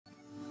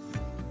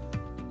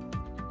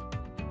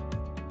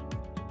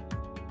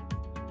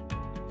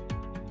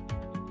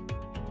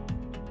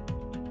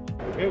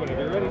Okay,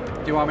 whenever you're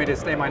ready. Do you want me to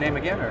say my name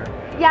again, or?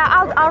 Yeah,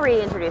 I'll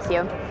reintroduce you.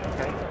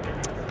 Okay.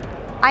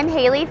 I'm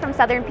Haley from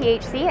Southern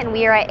PHC, and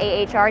we are at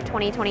AHR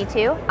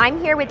 2022. I'm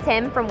here with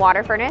Tim from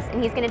WaterFurnace,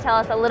 and he's going to tell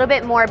us a little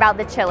bit more about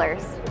the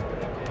chillers.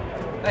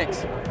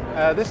 Thanks.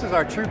 This is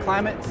our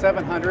TruClimate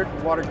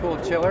 700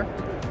 water-cooled chiller.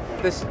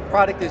 This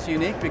product is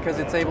unique because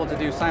it's able to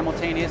do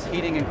simultaneous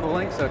heating and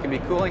cooling, so it can be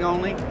cooling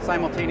only,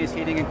 simultaneous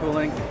heating and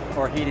cooling,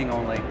 or heating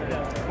only.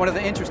 One of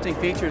the interesting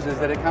features is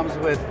that it comes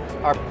with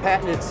our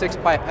patented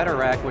 6-pipe header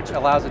rack, which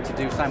allows it to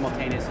do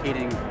simultaneous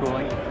heating and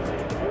cooling.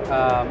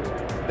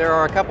 There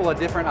are a couple of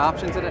different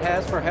options that it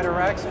has for header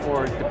racks,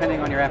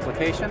 depending on your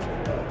application.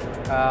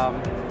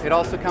 It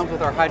also comes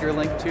with our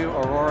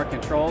HydroLink2 Aurora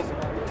Controls,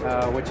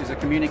 which is a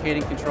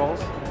communicating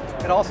controls.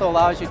 It also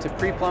allows you to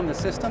pre-plumb the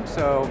system,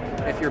 so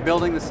if you're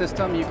building the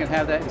system, you can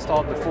have that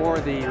installed before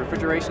the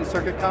refrigeration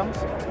circuit comes,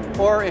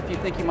 or if you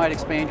think you might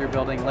expand your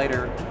building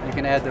later, you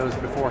can add those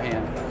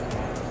beforehand.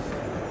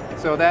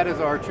 So that is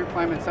our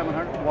TruClimate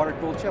 700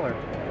 water-cooled chiller.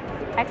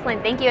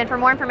 Excellent, thank you. And for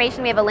more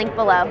information, we have a link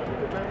below.